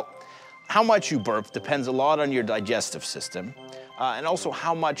 Well, how much you burp depends a lot on your digestive system, and also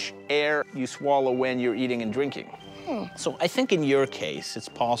how much air you swallow when you're eating and drinking. So I think in your case, it's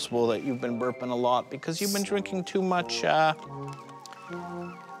possible that you've been burping a lot because you've been drinking too much,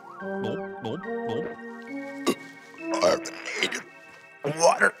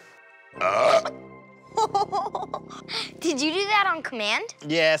 water. Did you do that on command?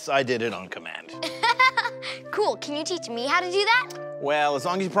 Yes, I did it on command. Cool, can you teach me how to do that? Well, as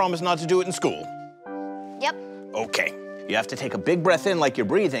long as you promise not to do it in school. Yep. Okay. You have to take a big breath in like you're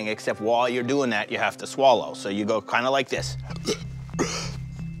breathing, except while you're doing that, you have to swallow. So you go kind of like this.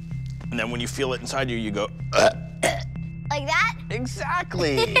 And then when you feel it inside you go... Like that?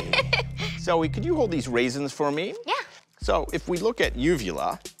 Exactly. Zoe, could you hold these raisins for me? Yeah. So if we look at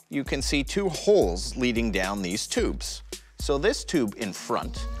uvula, you can see 2 holes leading down these tubes. So this tube in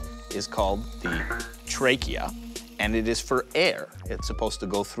front is called the trachea, and it is for air. It's supposed to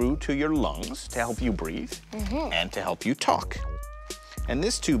go through to your lungs to help you breathe and to help you talk. And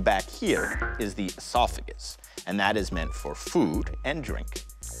this tube back here is the esophagus, and that is meant for food and drink,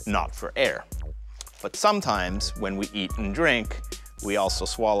 not for air. But sometimes when we eat and drink, we also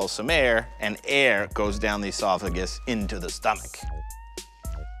swallow some air, and air goes down the esophagus into the stomach.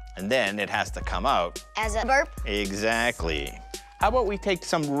 And then it has to come out. As a burp? Exactly. How about we take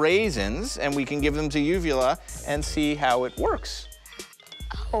some raisins and we can give them to Uvula and see how it works?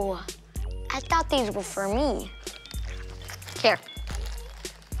 Oh, I thought these were for me. Here.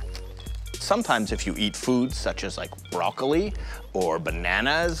 Sometimes if you eat foods such as like broccoli or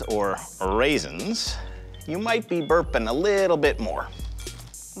bananas or raisins, you might be burping a little bit more.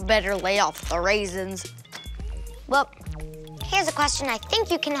 Better lay off the raisins. Well, here's a question I think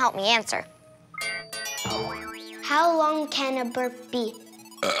you can help me answer. How long can a burp be?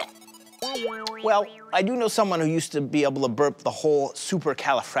 Well, I do know someone who used to be able to burp the whole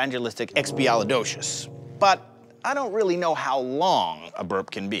supercalifragilisticexpialidocious, but I don't really know how long a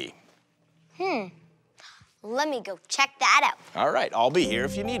burp can be. Let me go check that out. All right, I'll be here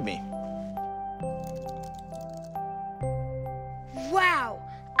if you need me. Wow,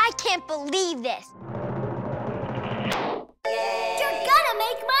 I can't believe this. You're gonna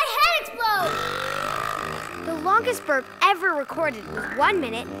make my head explode! The longest burp ever recorded was 1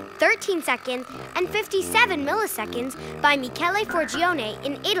 minute, 13 seconds, and 57 milliseconds by Michele Forgione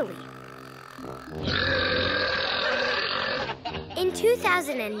in Italy. In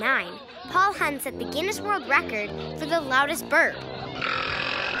 2009, Paul Hunt set the Guinness World Record for the loudest burp.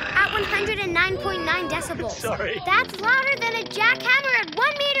 At 109.9 decibels. Sorry. That's louder than a jackhammer at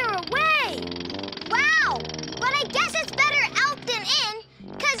 1 meter away. Wow, but I guess it's better out than in,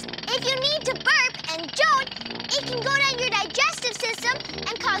 because if you need to burp and don't, it can go down your digestive system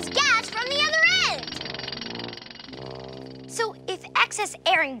and cause gas from the other end. So if excess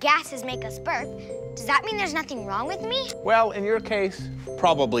air and gases make us burp, does that mean there's nothing wrong with me? Well, in your case,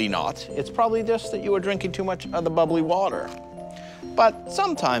 probably not. It's probably just that you were drinking too much of the bubbly water. But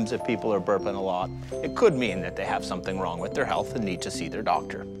sometimes if people are burping a lot, it could mean that they have something wrong with their health and need to see their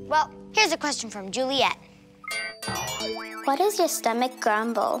doctor. Well, here's a question from Juliet. What does your stomach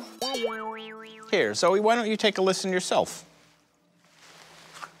grumble? Here, Zoe, why don't you take a listen yourself?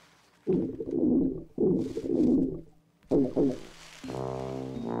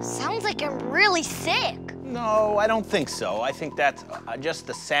 Sounds like I'm really sick. No, I don't think so. I think that's just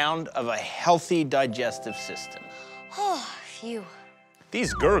the sound of a healthy digestive system. Oh, phew.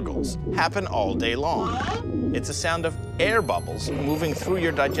 These gurgles happen all day long. It's a sound of air bubbles moving through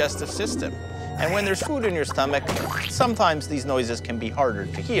your digestive system. And when there's food in your stomach, sometimes these noises can be harder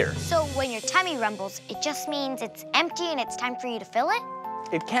to hear. So when your tummy rumbles, it just means it's empty and it's time for you to fill it?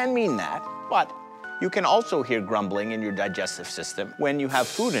 It can mean that, but you can also hear grumbling in your digestive system when you have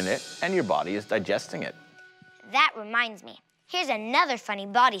food in it and your body is digesting it. That reminds me. Here's another funny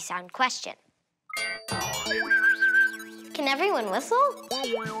body sound question. Can everyone whistle?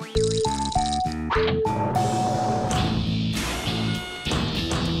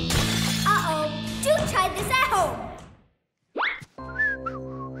 Uh-oh, do try this at home.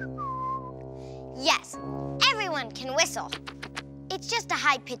 Yes, everyone can whistle. It's just a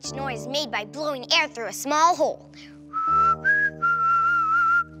high-pitched noise made by blowing air through a small hole.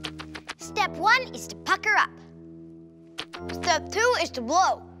 Step 1 is to pucker up. Step 2 is to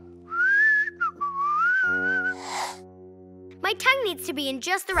blow. My tongue needs to be in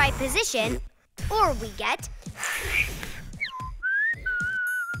just the right position, or we get...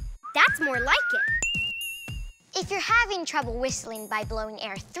 That's more like it. If you're having trouble whistling by blowing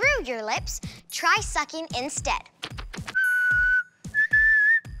air through your lips, try sucking instead.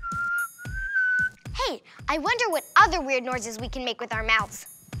 Hey, I wonder what other weird noises we can make with our mouths.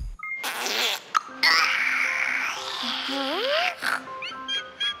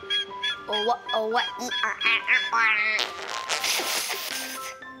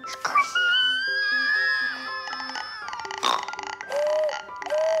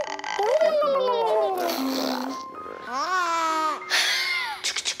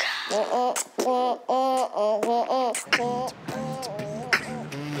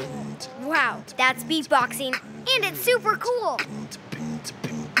 Wow, that's beatboxing, and it's super cool.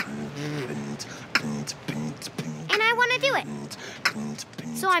 And I want to do it.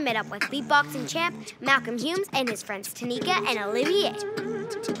 So I met up with beatboxing champ Malcolm Humes and his friends Tanika and Olivier.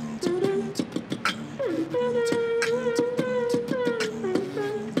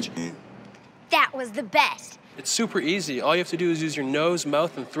 That was the best. It's super easy. All you have to do is use your nose,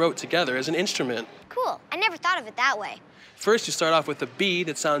 mouth, and throat together as an instrument. Cool. I never thought of it that way. First, you start off with a B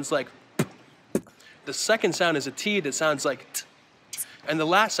that sounds like P. The second sound is a T that sounds like T. And the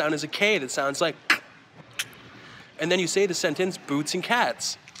last sound is a K that sounds like K. and then you say the sentence, boots and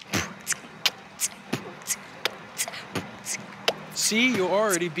cats. See, you're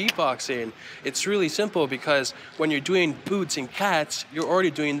already beatboxing. It's really simple because when you're doing boots and cats, you're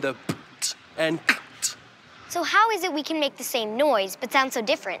already doing the boots and cats. So how is it we can make the same noise but sound so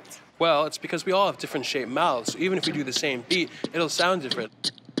different? Well, it's because we all have different shaped mouths. So even if we do the same beat, it'll sound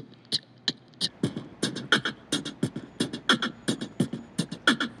different.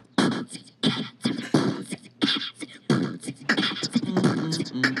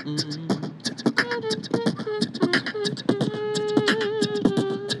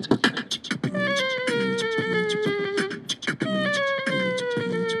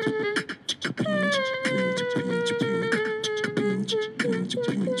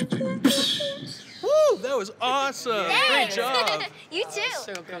 Woo, that was awesome. Thanks. Great job. You too.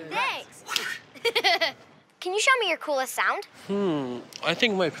 So thanks. Can you show me your coolest sound? I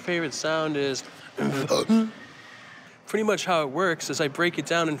think my favorite sound is pretty much how it works is I break it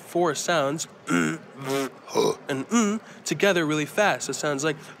down in 4 sounds and together really fast. It sounds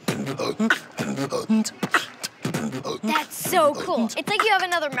like That's so cool. It's like you have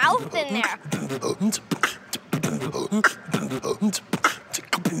another mouth in there.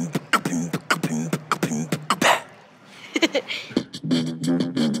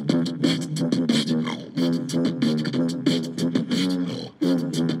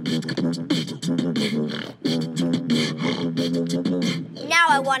 Now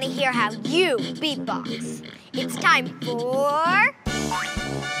I want to hear how you beatbox. It's time for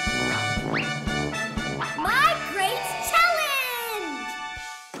My Great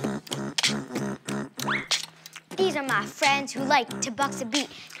Challenge! These are my friends who like to box a beat.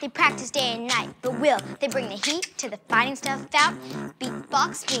 They practice day and night, but will they bring the heat to the fighting stuff out?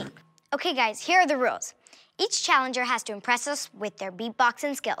 Beatbox me. Okay guys, here are the rules. Each challenger has to impress us with their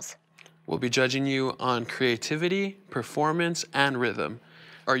beatboxing skills. We'll be judging you on creativity, performance, and rhythm.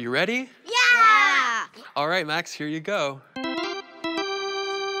 Are you ready? Yeah! All right, Max, here you go.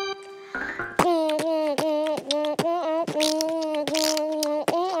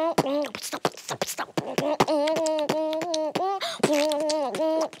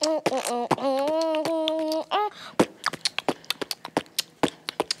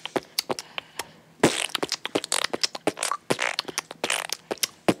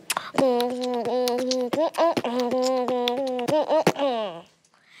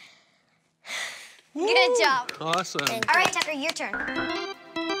 Good job. Awesome. All right, Tucker, your turn.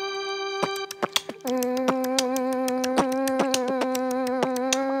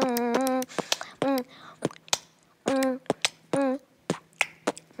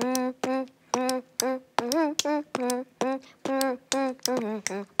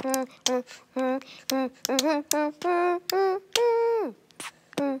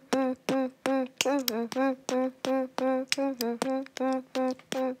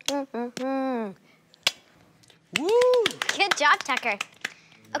 Woo! Good job, Tucker.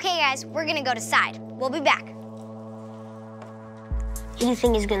 Okay, guys, we're gonna go to side. We'll be back. Who do you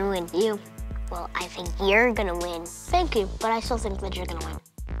think is gonna win? You. Well, I think you're gonna win. Thank you, but I still think that you're gonna win.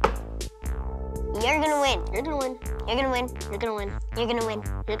 You're gonna win. You're gonna win. You're gonna win. You're gonna win. You're gonna win.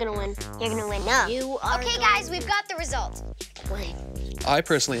 You're gonna win. You're gonna win. No. You are. Okay, guys, we've got the results. I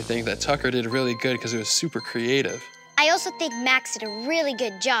personally think that Tucker did really good because it was super creative. I also think Max did a really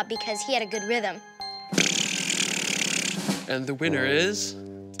good job because he had a good rhythm. And the winner is...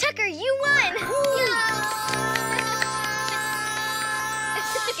 Tucker, you won!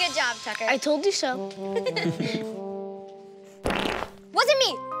 Good job, Tucker. I told you so. Wasn't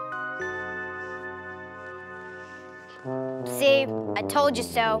me! See, I told you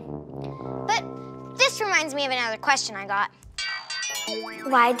so. But this reminds me of another question I got.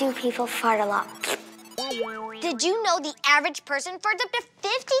 Why do people fart a lot? Did you know the average person farts up to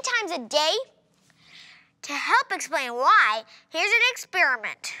 50 times a day? To help explain why, here's an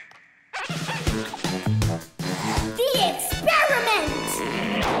experiment. The experiment!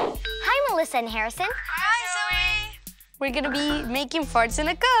 Hi, Melissa and Harrison. Hi, Zoe. We're gonna be making farts in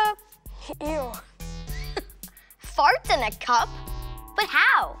a cup. Ew. Farts in a cup? But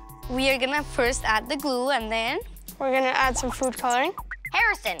how? We are gonna first add the glue and then We're gonna add some food coloring.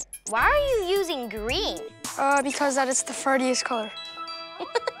 Harrison, why are you using green? Because that is the fartiest color.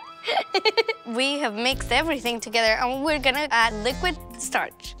 we have mixed everything together and we're gonna add liquid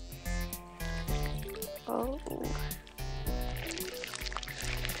starch. Oh.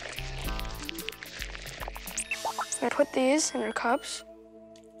 I put these in our cups.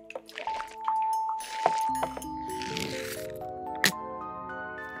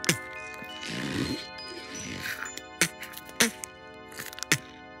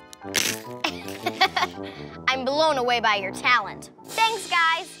 I'm blown away by your talent. Thanks,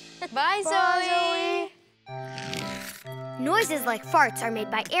 guys. Bye, Zoe. Noises like farts are made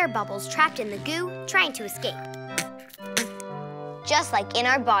by air bubbles trapped in the goo, trying to escape. Just like in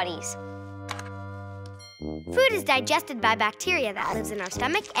our bodies. Food is digested by bacteria that lives in our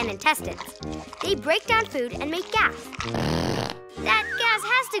stomach and intestines. They break down food and make gas. That gas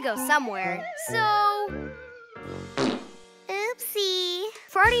has to go somewhere, so... Oopsie.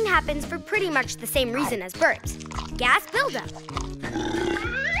 Farting happens for pretty much the same reason as burps. Gas buildup.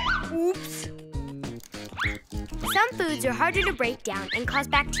 Oops. Some foods are harder to break down and cause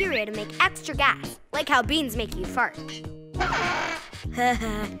bacteria to make extra gas, like how beans make you fart.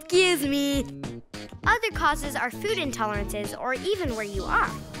 Excuse me. Other causes are food intolerances or even where you are.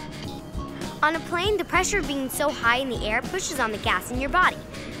 On a plane, the pressure of being so high in the air pushes on the gas in your body,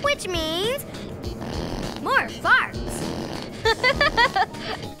 which means more farts.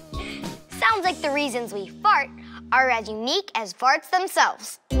 Sounds like the reasons we fart are as unique as farts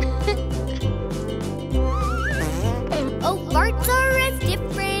themselves. Oh, farts are as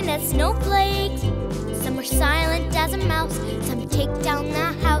different as snowflakes. Some are silent as a mouse, some take down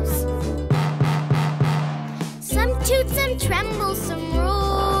the house. Some toot, some tremble, some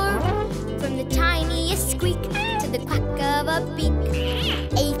roar. From the tiniest squeak to the quack of a beak.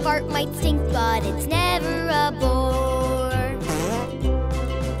 A fart might stink, but it's never a bore.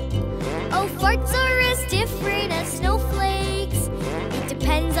 Oh, farts are as different as snowflakes. It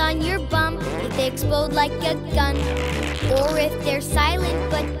depends on your bum, if they explode like a gun, or if they're silent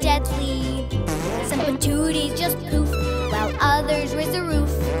but deadly. Some patooties just poof, while others raise the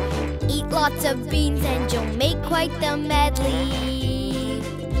roof. Eat lots of beans and you'll make quite the medley.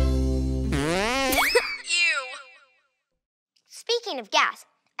 Ew. Speaking of gas,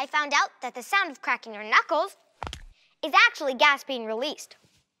 I found out that the sound of cracking your knuckles is actually gas being released.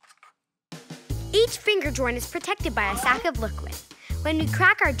 Each finger joint is protected by a sac of liquid. When we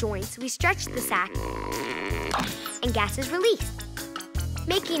crack our joints, we stretch the sac and gas is released,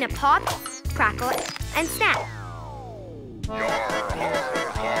 making a pop, crackle, and snap.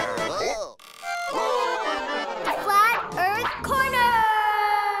 Flat Earth Corner!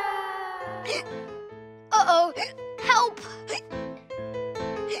 Uh-oh, help!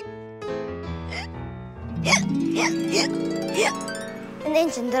 In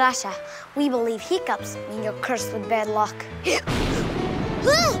ancient Russia, we believe hiccups mean you're cursed with bad luck.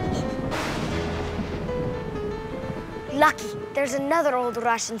 Lucky, there's another old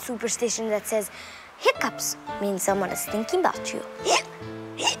Russian superstition that says hiccups mean someone is thinking about you.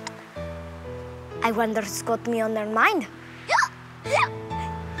 I wonder what's got me on their mind.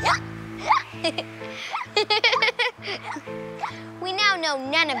 We now know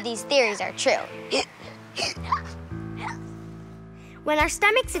none of these theories are true. When our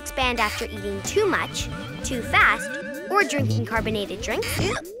stomachs expand after eating too much, too fast, or drinking carbonated drinks,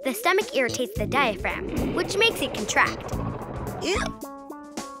 the stomach irritates the diaphragm, which makes it contract.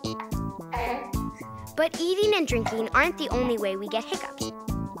 But eating and drinking aren't the only way we get hiccups.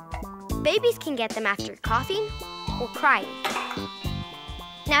 Babies can get them after coughing or crying.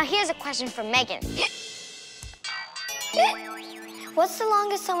 Now here's a question from Megan. What's the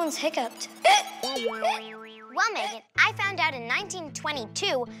longest someone's hiccuped? Well, Megan, I found out in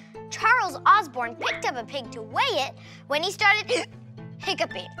 1922, Charles Osborne picked up a pig to weigh it when he started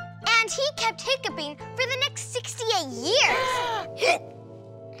hiccuping. And he kept hiccuping for the next 68 years.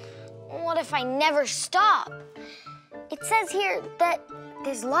 What if I never stop? It says here that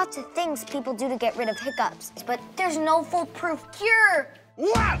there's lots of things people do to get rid of hiccups, but there's no foolproof cure.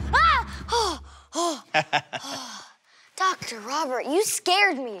 Wow! Ah! Dr. Robert, you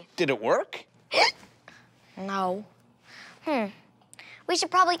scared me. Did it work? No. We should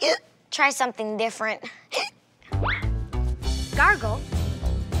probably try something different. Gargle.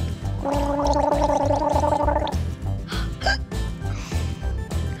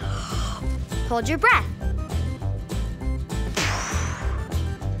 Hold your breath.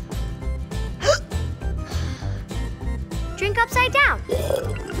 Drink upside down.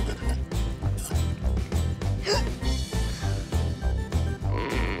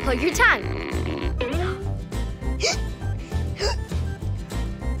 Pull your tongue.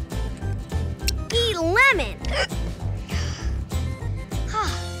 Eat lemon.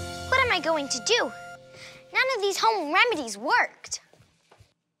 What am I going to do? None of these home remedies worked.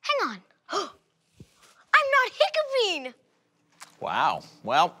 Hang on. I'm not hiccuping. Wow.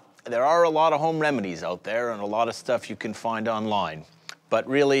 Well, there are a lot of home remedies out there and a lot of stuff you can find online. But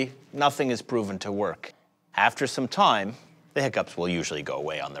really, nothing is proven to work. After some time, the hiccups will usually go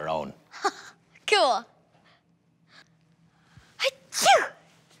away on their own. Cool. Achoo!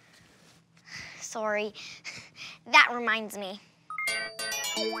 sorry. That reminds me.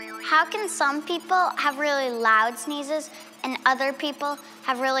 How can some people have really loud sneezes and other people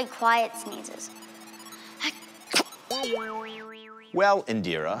have really quiet sneezes? Well,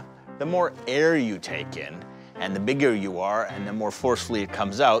 Indira, the more air you take in, and the bigger you are, and the more forcefully it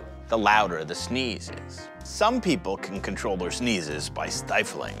comes out, the louder the sneeze is. Some people can control their sneezes by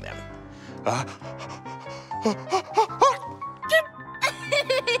stifling them.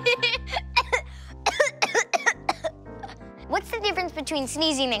 What's the difference between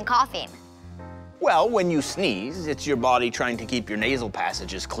sneezing and coughing? Well, when you sneeze, it's your body trying to keep your nasal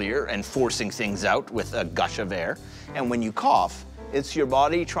passages clear and forcing things out with a gush of air. And when you cough, it's your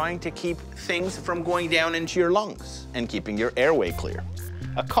body trying to keep things from going down into your lungs and keeping your airway clear.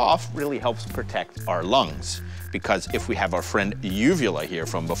 A cough really helps protect our lungs, because if we have our friend uvula here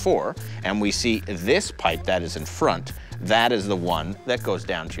from before, and we see this pipe that is in front, that is the one that goes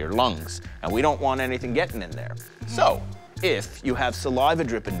down to your lungs. And we don't want anything getting in there. So, if you have saliva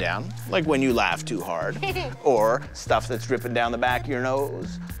dripping down, like when you laugh too hard, or stuff that's dripping down the back of your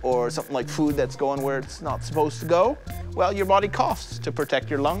nose, or something like food that's going where it's not supposed to go, well, your body coughs to protect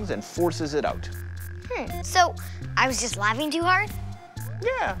your lungs and forces it out. So, I was just laughing too hard?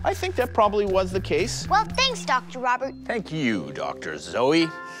 Yeah, I think that probably was the case. Well, thanks, Dr. Robert. Thank you, Dr. Zoe.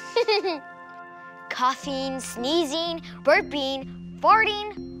 Coughing, sneezing, burping,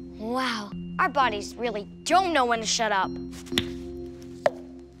 farting. Wow, our bodies really don't know when to shut up.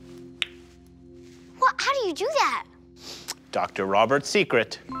 What? How do you do that? Dr. Robert's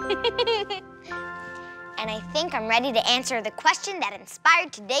secret. And I think I'm ready to answer the question that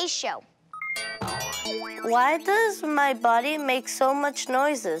inspired today's show. Why does my body make so much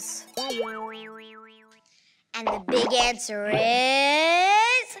noises? And the big answer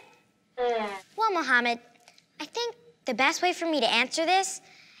is... Well, Mohammed, I think the best way for me to answer this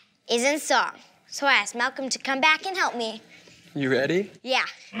is in song. So I asked Malcolm to come back and help me. You ready? Yeah.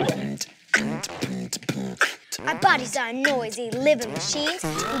 Our bodies are noisy living machines.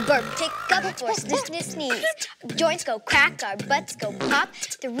 We burp, hiccup, or sneeze. Joints go crack, our butts go pop.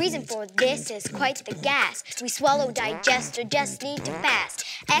 The reason for this is quite the gas. We swallow, digest, or just need to fast.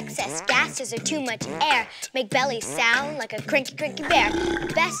 Excess gases or too much air make bellies sound like a cranky bear.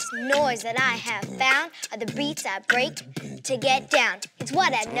 The best noise that I have found are the beats I break to get down. It's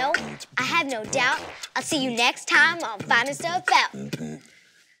what I know, I have no doubt. I'll see you next time on Finding Stuff Out.